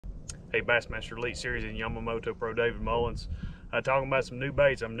Hey, Bassmaster Elite Series and Yamamoto Pro David Mullins. Talking about some new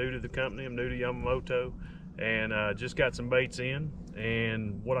baits. I'm new to the company, I'm new to Yamamoto, and just got some baits in.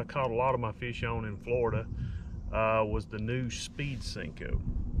 And what I caught a lot of my fish on in Florida was the new Speed Senko.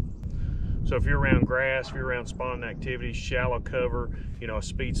 So if you're around grass, if you're around spawning activities, shallow cover, you know, a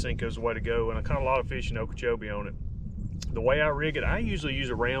Speed Senko is the way to go. And I caught a lot of fish in Okeechobee on it. The way I rig it, I usually use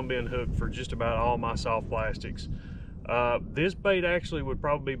a round bend hook for just about all my soft plastics. This bait actually would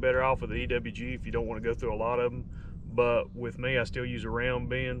probably be better off with an EWG if you don't want to go through a lot of them, but with me I still use a round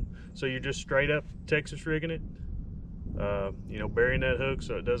bend. So you're just straight up Texas rigging it, you know, burying that hook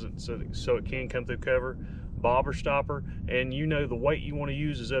so it doesn't, so it can come through cover, bobber stopper, and you know the weight you want to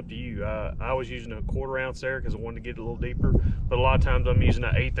use is up to you. I was using a 1/4 ounce there because I wanted to get it a little deeper, but a lot of times I'm using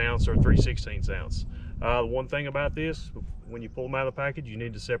an 1/8 ounce or 3/16 ounce. The one thing about this, when you pull them out of the package, you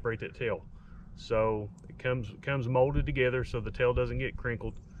need to separate that tail. So it comes molded together so the tail doesn't get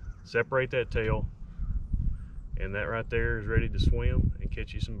crinkled. Separate that tail, and that right there is ready to swim and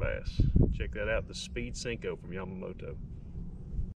catch you some bass. Check that out, the Speed Senko from Yamamoto.